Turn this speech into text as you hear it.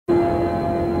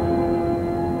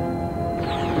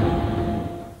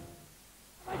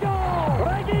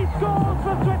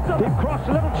cross,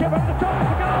 a little chip over the top of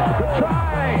the goal. Good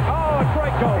try. Oh, a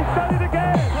great goal. He's done it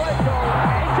again. Great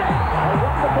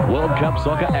goal. World Cup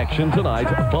soccer action tonight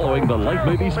following the late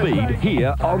movie Speed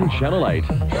here on Channel 8.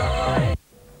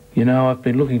 You know, I've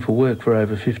been looking for work for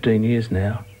over 15 years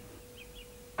now.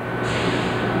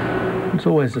 It's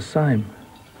always the same.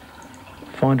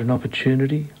 Find an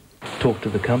opportunity, talk to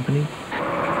the company,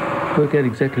 work out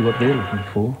exactly what they're looking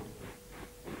for,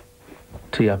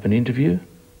 tee up an interview.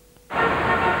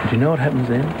 Do you know what happens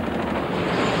then?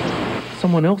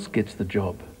 Someone else gets the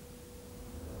job.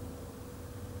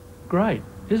 Great,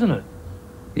 isn't it?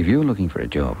 If you're looking for a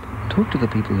job, talk to the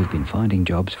people who've been finding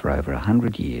jobs for over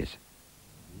 100 years.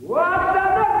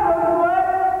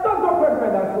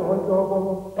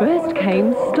 First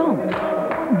came Stomp,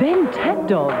 then Tap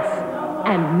Dogs,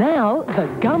 and now the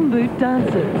Gumboot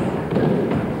Dancers.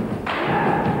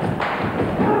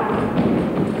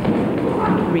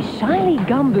 Rishili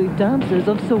Gumboot Dancers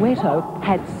of Soweto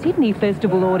had Sydney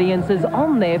Festival audiences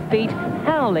on their feet,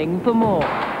 howling for more.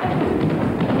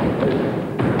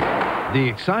 The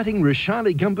exciting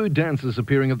Rishili Gumboot Dancers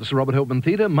appearing at the Sir Robert Helpman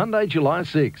Theatre Monday, July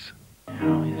 6.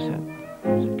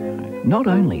 Not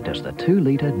only does the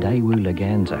 2-litre Daewoo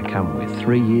Leganza come with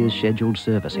 3 years scheduled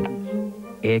servicing,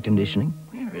 air conditioning,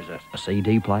 a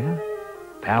CD player,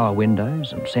 power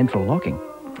windows and central locking,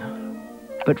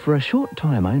 but for a short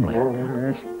time only,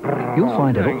 you'll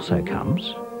find it also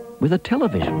comes with a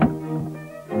television.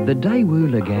 The Daewoo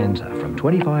Leganza from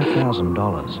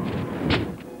 $25,000.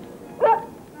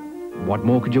 What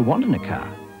more could you want in a car?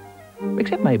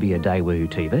 Except maybe a Daewoo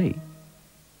TV.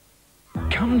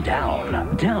 Come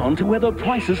down to where the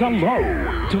prices are low.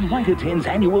 To Mitre 10's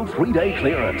annual 3-day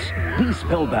clearance. Be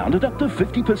spellbound at up to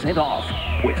 50% off.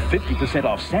 With 50%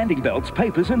 off sanding belts,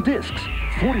 papers and discs.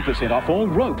 40% off all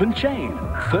rope and chain.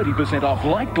 30% off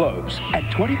light globes. And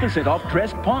 20% off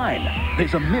dressed pine.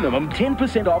 There's a minimum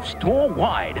 10% off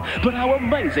store-wide. But our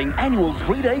amazing annual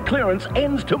 3-day clearance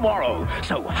ends tomorrow.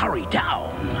 So hurry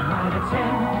down. Mitre 10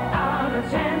 out of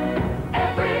 10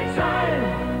 every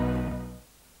time.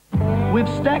 With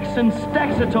stacks and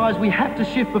stacks of tyres we have to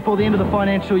shift before the end of the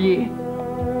financial year.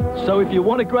 So if you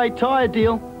want a great tyre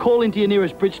deal, call into your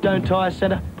nearest Bridgestone Tyre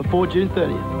Centre before June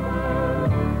 30th.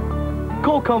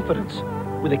 Call confidence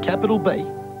with a capital B.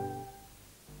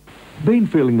 Been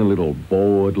feeling a little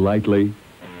bored lately?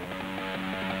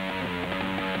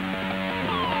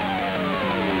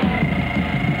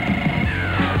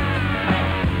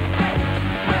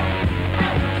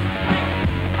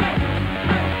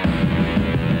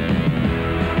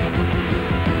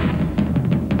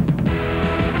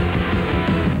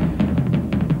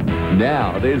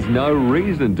 Now there's no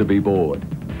reason to be bored.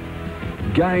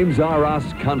 Games R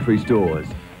Us country stores.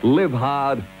 Live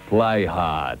hard, play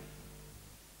hard.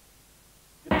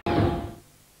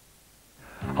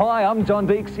 Hi, I'm John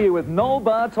Deeks here with Noel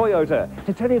Bar Toyota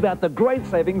to tell you about the great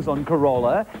savings on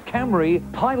Corolla, Camry,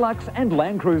 Hilux and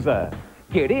Land Cruiser.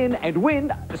 Get in and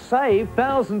win, save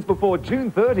thousands before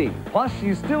June 30. Plus,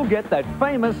 you still get that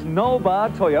famous Noel Bar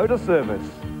Toyota service.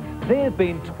 They've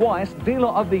been twice Dealer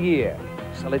of the Year.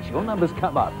 So let your numbers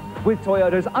come up. With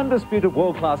Toyota's undisputed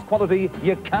world-class quality,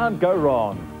 you can't go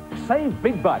wrong. Save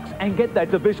big bucks and get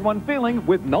that Division 1 feeling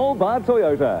with Noel Bar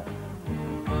Toyota.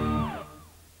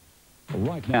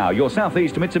 Right now, your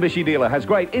Southeast Mitsubishi dealer has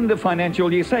great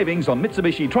end-of-financial year savings on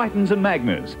Mitsubishi Tritons and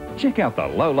Magnas. Check out the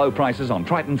low prices on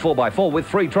Triton 4x4 with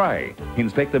free tray.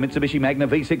 Inspect the Mitsubishi Magna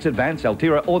V6 Advance,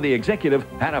 Altera or the Executive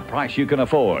at a price you can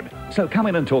afford. So come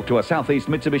in and talk to a Southeast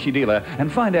Mitsubishi dealer and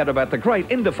find out about the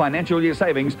great end-of-financial year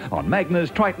savings on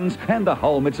Magnas, Tritons and the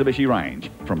whole Mitsubishi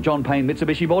range. From John Payne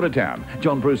Mitsubishi Bordertown,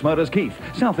 John Bruce Motors Keith,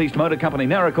 Southeast Motor Company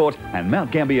Naracoorte and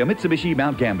Mt Gambier Mitsubishi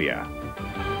Mt Gambier.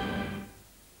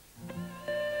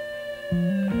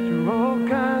 All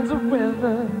kinds of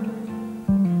weather,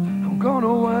 I'm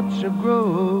gonna watch you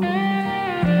grow.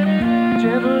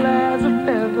 Gentle as a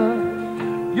feather,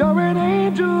 you're an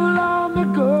angel on the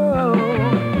go.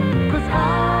 'Cause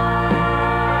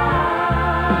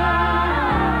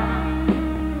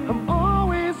I'm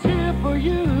always here for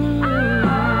you.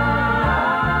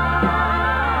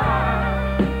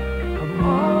 I'm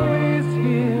always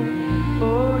here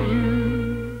for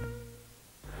you.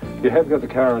 You have got the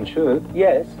car insured?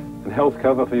 Yes. And health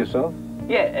cover for yourself?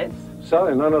 Yes.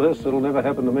 So, none of this, it'll never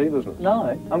happen to me business?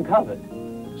 No, I'm covered.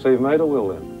 So you've made a will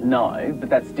then? No,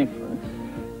 but that's different.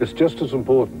 It's just as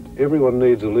important. Everyone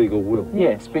needs a legal will.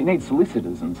 Yes, but it needs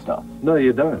solicitors and stuff. No,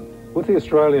 you don't. With the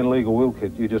Australian Legal Will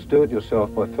Kit, you just do it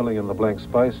yourself by filling in the blank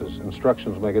spaces.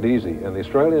 Instructions make it easy, and the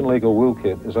Australian Legal Will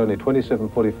Kit is only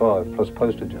 $27.45 plus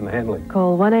postage and handling.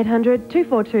 Call 1800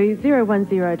 242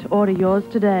 010 to order yours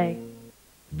today.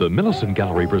 The Millicent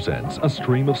Gallery presents A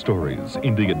Stream of Stories,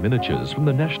 Indian miniatures from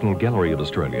the National Gallery of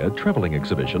Australia travelling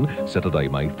exhibition, Saturday,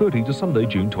 May 30 to Sunday,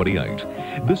 June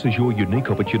 28. This is your unique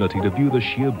opportunity to view the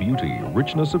sheer beauty,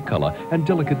 richness of colour and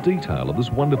delicate detail of this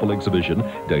wonderful exhibition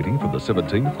dating from the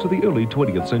 17th to the early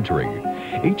 20th century.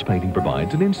 Each painting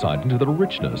provides an insight into the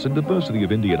richness and diversity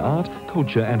of Indian art,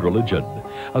 culture and religion.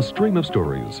 A Stream of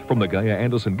Stories from the Gaia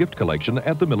Anderson Gift Collection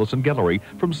at the Millicent Gallery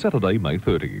from Saturday, May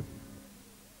 30.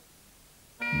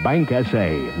 Bank SA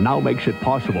now makes it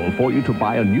possible for you to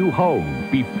buy a new home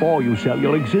before you sell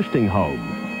your existing home,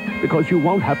 because you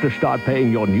won't have to start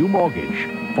paying your new mortgage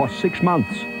for 6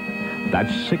 months.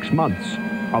 That's 6 months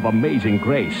of amazing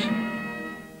grace.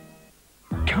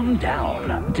 Come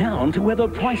down to where the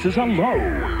prices are low.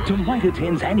 To Mitre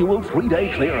 10's annual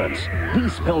 3-day clearance. Be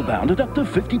spellbound at up to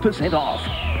 50% off.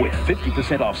 With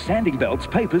 50% off sanding belts,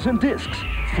 papers and discs.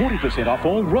 40% off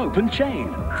all rope and chain.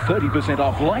 30%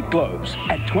 off light globes.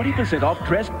 And 20% off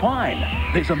dressed pine.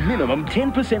 There's a minimum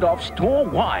 10% off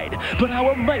store-wide. But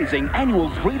our amazing annual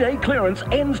 3-day clearance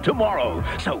ends tomorrow.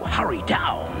 So hurry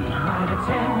down.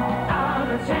 Out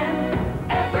of 10,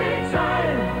 every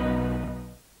time.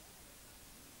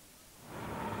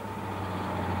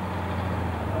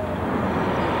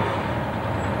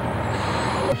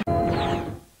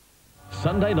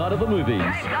 Sunday night at the movies.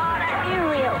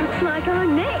 Muriel, it's like our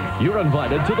next. You're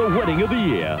invited to the wedding of the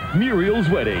year, Muriel's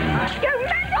Wedding.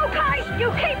 Okay, you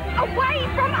keep away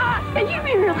from us. Are you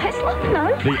Muriel Hessler?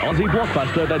 No. The Aussie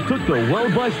blockbuster that took the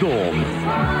world by storm.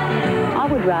 I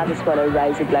would rather swallow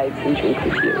razor blades than drink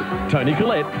with you. Tony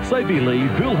Collette, Sophie Lee,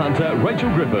 Bill Hunter, Rachel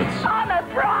Griffiths. I'm a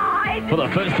bride. For the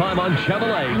first time on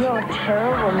Channel 8. You're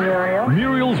terrible, Muriel.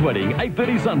 Muriel's Wedding,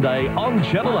 8:30 Sunday on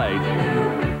Channel 8.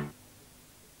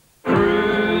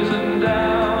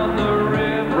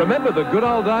 Remember the good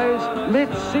old days?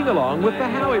 Let's sing along with the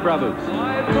Howie Brothers.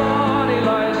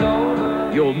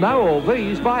 You'll know all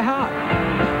these by heart.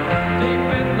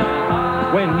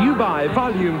 When you buy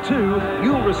Volume 2,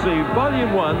 you'll receive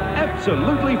Volume 1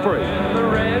 absolutely free.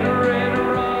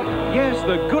 Yes,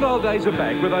 the good old days are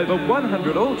back with over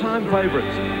 100 all-time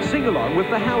favourites. Sing along with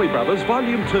the Howie Brothers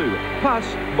Volume 2, plus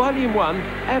Volume 1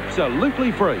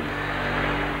 absolutely free.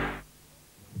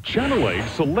 Channel 8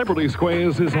 Celebrity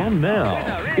Squares is on now.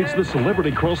 It's the celebrity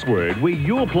crossword where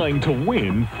you're playing to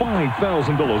win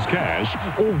 $5,000 cash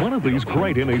or one of these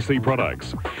great NEC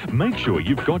products. Make sure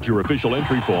you've got your official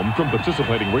entry form from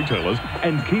participating retailers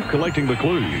and keep collecting the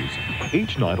clues.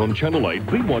 Each night on Channel 8,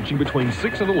 be watching between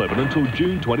 6 and 11 until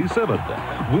June 27th.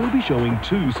 We'll be showing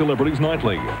 2 celebrities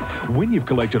nightly. When you've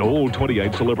collected all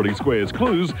 28 Celebrity Squares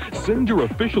clues, send your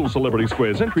official Celebrity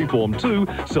Squares entry form to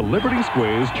Celebrity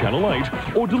Squares Channel 8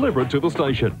 or deliver it to the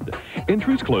station.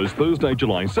 Entries close Thursday,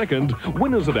 July 2nd.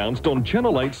 Winners announced on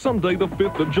Channel 8 Sunday the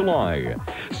 5th of July.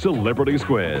 Celebrity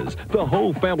Squares. The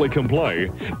whole family can play.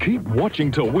 Keep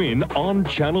watching to win on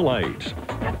Channel 8.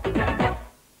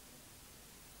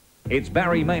 It's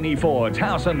Barry Maney Ford's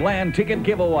House and Land Ticket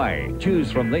Giveaway. Choose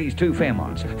from these 2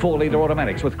 Fairmonts, 4-litre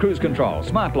automatics with cruise control,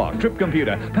 smart lock, trip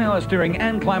computer, power steering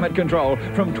and climate control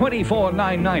from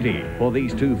 $24,990. Or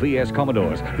these 2 VS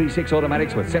Commodores, V6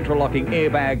 automatics with central locking,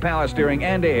 airbag, power steering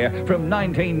and air from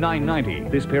 $19,990.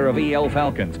 This pair of EL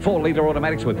Falcons, 4-litre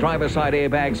automatics with driver's side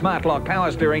airbag, smart lock, power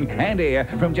steering and air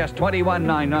from just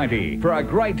 $21,990. For a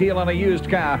great deal on a used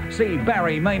car, see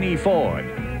Barry Maney Ford.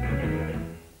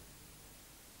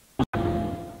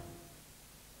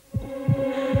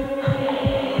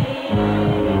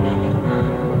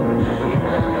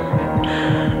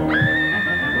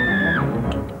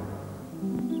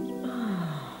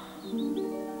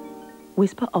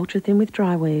 Whisper Ultra Thin with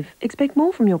Dry Weave. Expect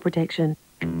more from your protection.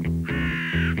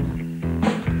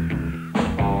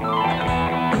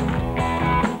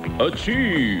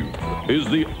 Achieve is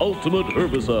the ultimate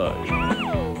herbicide.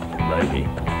 Baby.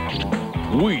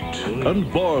 Wheat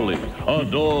and barley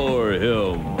adore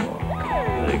him.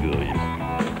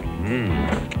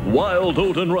 Wild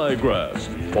oat and ryegrass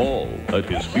fall at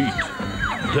his feet,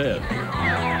 dead.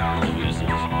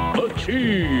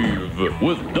 Achieve!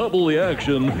 With double the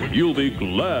action, you'll be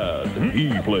glad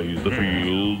he plays the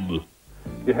field.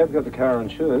 You have got the car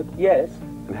insured? Yes.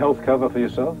 And health cover for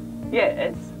yourself?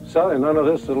 Yes. So, none of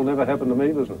this, it'll never happen to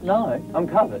me business? No, I'm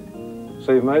covered.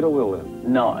 So you've made a will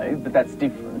then? No, but that's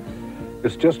different.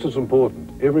 It's just as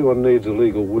important. Everyone needs a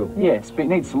legal will. Yes, but you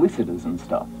need solicitors and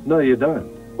stuff. No, you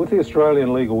don't. With the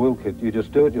Australian Legal Will Kit, you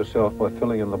just do it yourself by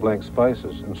filling in the blank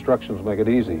spaces. Instructions make it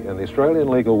easy, and the Australian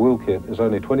Legal Will Kit is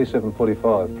only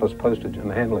 $27.45 plus postage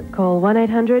and handling. Call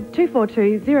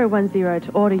 1-800-242-010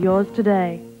 to order yours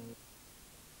today.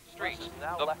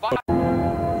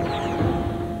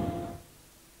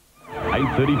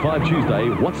 8:35 Tuesday,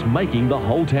 what's making the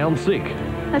whole town sick?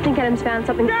 I think Adam's found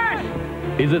something.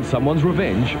 Is it someone's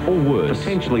revenge or worse?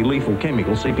 Potentially lethal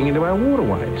chemicals seeping into our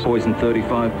waterways. Poisoned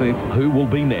 35 people. Who will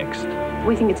be next?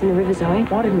 We think it's in the river, Zoe.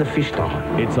 Why didn't the fish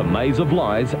die? It's a maze of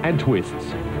lies and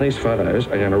twists. These photos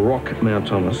are going to rock Mount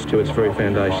Thomas to its very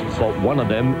foundations. But one of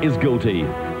them is guilty.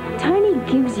 Tony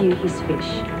gives you his fish.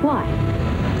 Why?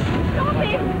 Stop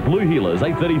him! Blue Healers,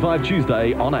 8:35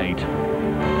 Tuesday on 8.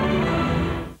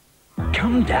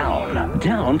 Come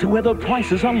down to where the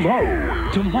prices are low.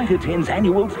 To Mitre 10's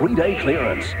annual 3-day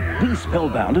clearance. Be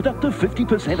spellbound at up to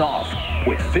 50% off.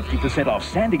 With 50% off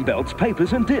sanding belts,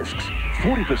 papers and discs.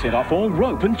 40% off all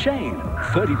rope and chain.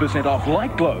 30% off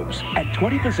light globes. And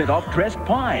 20% off dressed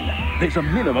pine. There's a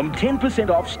minimum 10%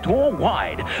 off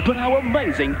store-wide. But our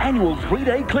amazing annual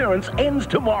 3-day clearance ends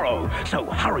tomorrow. So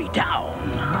hurry down.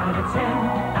 Mitre 10,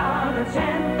 out of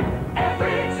 10,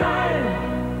 every time.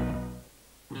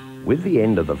 With the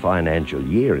end of the financial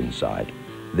year in sight,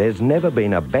 there's never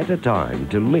been a better time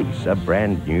to lease a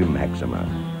brand new Maxima.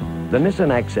 The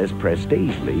Nissan Access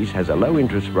Prestige lease has a low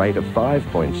interest rate of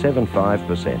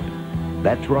 5.75%.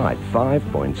 That's right,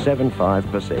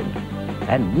 5.75%.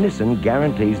 And Nissan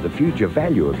guarantees the future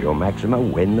value of your Maxima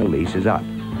when the lease is up.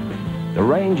 The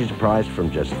range is priced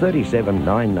from just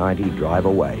 $37,990 drive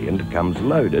away and comes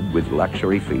loaded with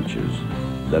luxury features.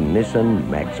 The Nissan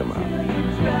Maxima.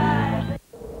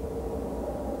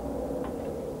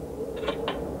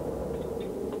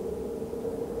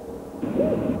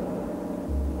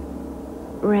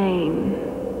 Rain.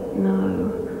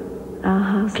 No. Our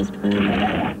house is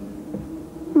burning.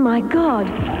 My God!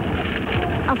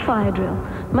 A fire drill.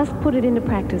 Must put it into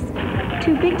practice.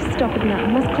 Too big to stop it now.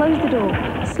 Must close the door.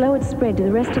 Slow its spread to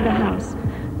the rest of the house.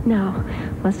 Now,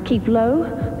 must keep low,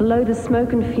 below the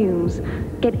smoke and fumes.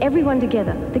 Get everyone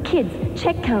together. The kids,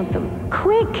 check count them.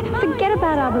 Quick! Forget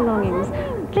about our belongings.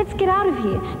 Let's get out of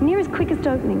here. Nearest quickest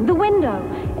opening. The window.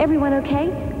 Everyone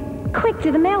okay? Quick,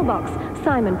 to the mailbox.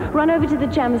 Simon, run over to the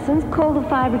Jamisons. Call the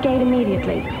fire brigade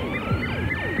immediately.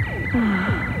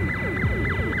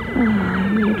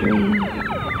 My dream.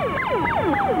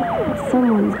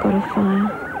 Someone's got a fire.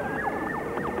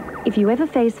 If you ever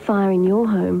face fire in your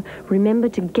home, remember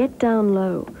to get down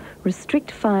low.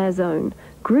 Restrict fire zone.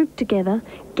 Group together.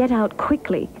 Get out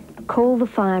quickly. Call the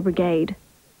fire brigade.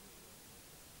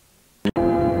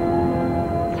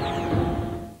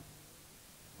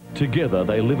 Together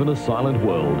they live in a silent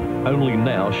world. Only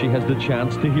now she has the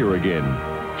chance to hear again.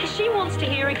 She wants to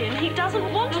hear again. He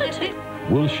doesn't want her to.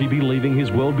 Will she be leaving his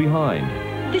world behind?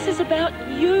 This is about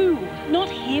you, not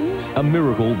him. A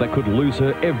miracle that could lose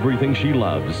her everything she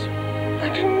loves. I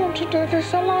didn't want to do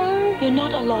this alone. You're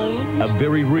not alone. A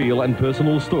very real and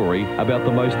personal story about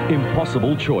the most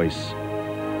impossible choice.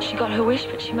 She got her wish,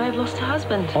 but she may have lost her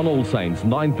husband. On All Saints,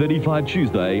 9:35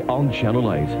 Tuesday on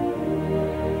Channel 8.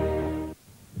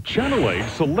 Channel 8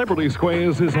 Celebrity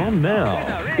Squares is on now.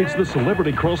 It's the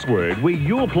celebrity crossword where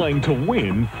you're playing to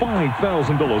win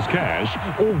 $5,000 cash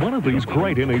or one of these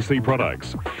great NEC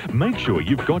products. Make sure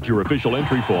you've got your official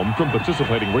entry form from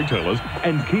participating retailers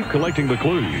and keep collecting the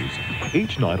clues.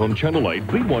 Each night on Channel 8,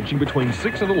 be watching between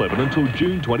 6 and 11 until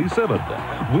June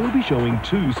 27th. We'll be showing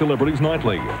 2 celebrities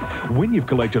nightly. When you've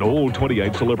collected all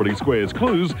 28 Celebrity Squares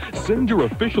clues, send your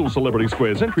official Celebrity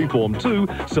Squares entry form to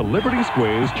Celebrity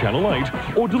Squares Channel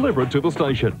 8 or deliver it to the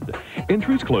station.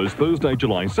 Entries close Thursday,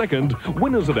 July 2nd.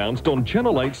 Winners announced on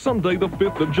Channel 8 Sunday the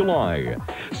 5th of July.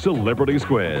 Celebrity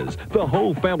Squares. The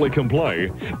whole family can play.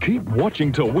 Keep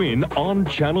watching to win on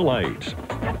Channel 8.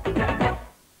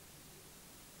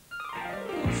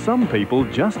 Some people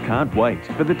just can't wait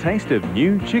for the taste of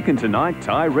new Chicken Tonight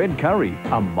Thai Red Curry.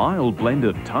 A mild blend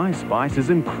of Thai spices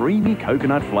and creamy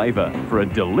coconut flavour for a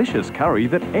delicious curry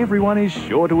that everyone is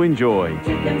sure to enjoy.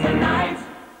 Chicken Tonight.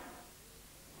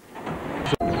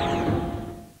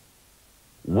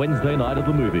 Wednesday night at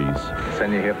the movies.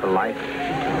 Send you here for life.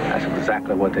 That's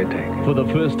exactly what they take. For the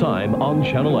first time on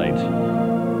Channel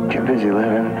 8. Get busy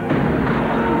living.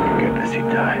 Get busy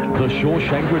dying. The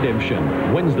Shawshank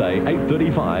Redemption. Wednesday,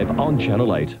 8:35 on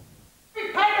Channel 8.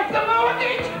 Pay us the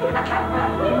mortgage!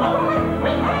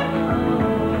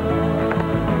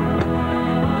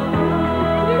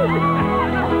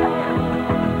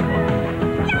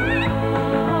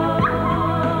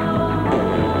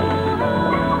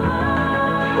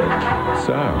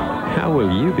 So, how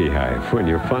will you behave when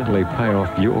you finally pay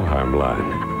off your home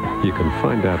loan? You can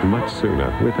find out much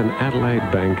sooner with an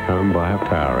Adelaide Bank Home Buyer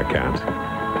Power account.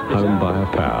 Home Buyer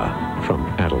Power from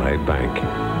Adelaide Bank.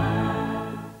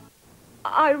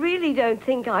 I really don't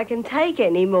think I can take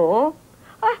any more.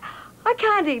 I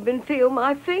can't even feel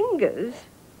my fingers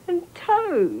and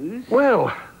toes.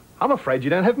 Well, I'm afraid you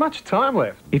don't have much time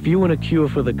left. If you want a cure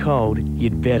for the cold,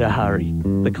 you'd better hurry.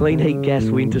 The Clean Heat Gas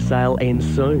winter sale ends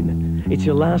soon. It's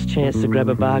your last chance to grab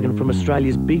a bargain from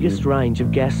Australia's biggest range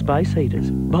of gas space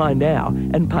heaters. Buy now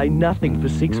and pay nothing for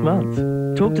 6 months.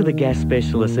 Talk to the gas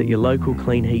specialist at your local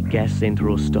Clean Heat Gas centre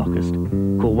or stockist.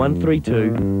 Call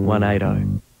 132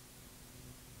 180.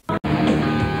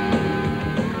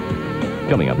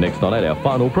 Coming up next on 8, our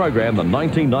final program, the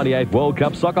 1998 World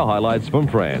Cup soccer highlights from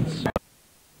France.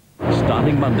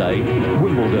 Starting Monday,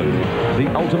 Wimbledon,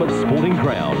 the ultimate sporting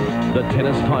crown, the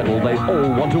tennis title they all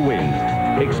want to win.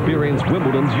 Experience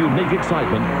Wimbledon's unique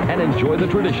excitement and enjoy the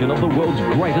tradition of the world's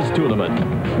greatest tournament.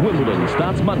 Wimbledon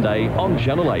starts Monday on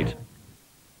Channel 8.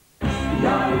 Your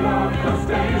local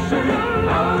station,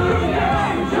 oh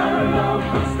yeah, your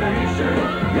local station,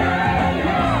 yeah,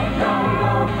 yeah, your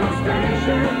local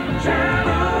station,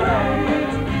 Channel 8,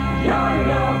 your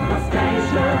local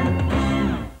station.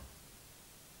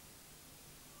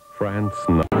 France,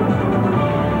 no.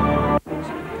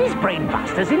 These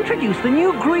brainbusters introduced the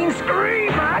new green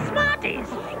Screamer Smarties.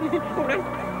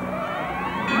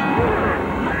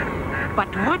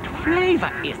 But what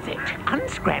flavour is it?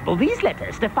 Unscramble these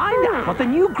letters to find out what the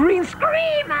new green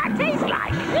Screamer tastes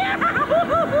like.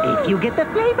 If you get the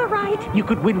flavour right, you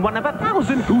could win one of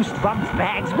 1,000 Goosebumps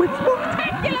bags with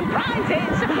spectacular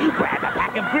prizes. Grab a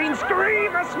pack of green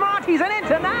Screamer Smarties and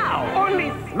enter now.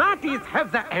 Only Smarties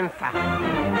have the answer.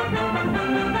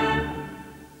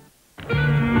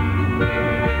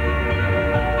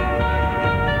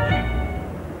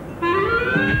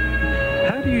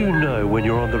 How do you know when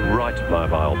you're on the right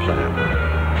mobile plan?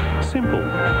 Simple.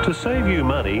 To save you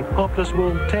money, Optus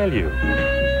will tell you.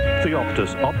 The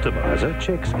Optus Optimizer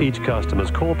checks each customer's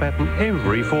call pattern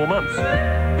every 4 months.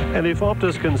 And if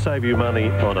Optus can save you money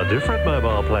on a different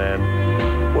mobile plan,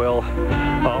 well,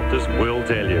 Optus will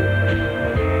tell you.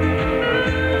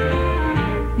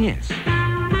 Yes.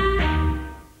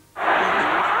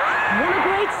 Want a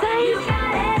great save?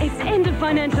 It's end of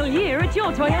financial year at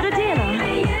your Toyota dealer.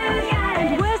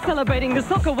 And we're celebrating the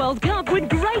Soccer World Cup with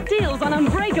great deals on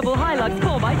unbreakable Hilux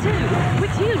 4x2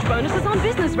 with huge bonuses on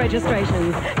business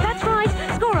registrations. That's right,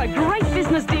 score a great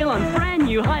business deal on brand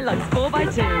new Hilux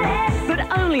 4x2. But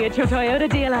only at your Toyota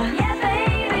dealer.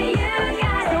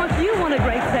 So if you want a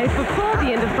great save before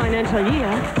the end of financial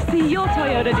year, see your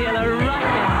Toyota dealer right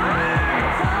now.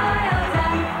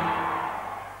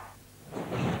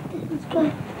 Let's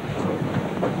go.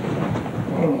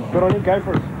 Good on you, go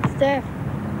for it. Steph.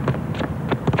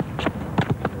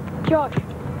 Josh.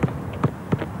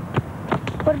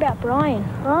 What about Brian?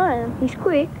 Brian? He's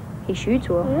quick. He shoots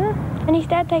well. Yeah. And his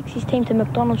dad takes his team to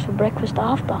McDonald's for breakfast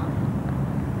after.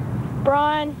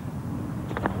 Brian.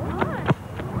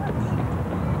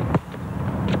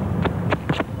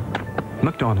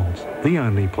 McDonald's, the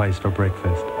only place for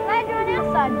breakfast. Glad you're on our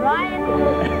side, Brian.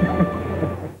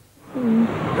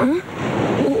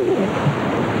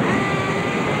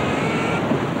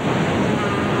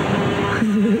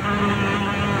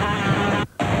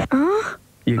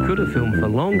 You could have filmed for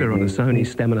longer on a Sony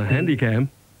Stamina Handycam.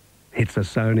 It's a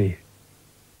Sony.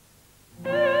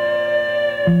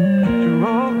 Through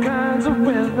all kinds of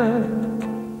weather,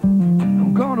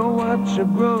 I'm gonna watch you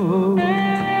grow.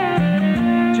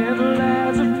 Gentle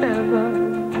as a feather,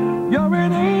 you're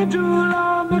an angel.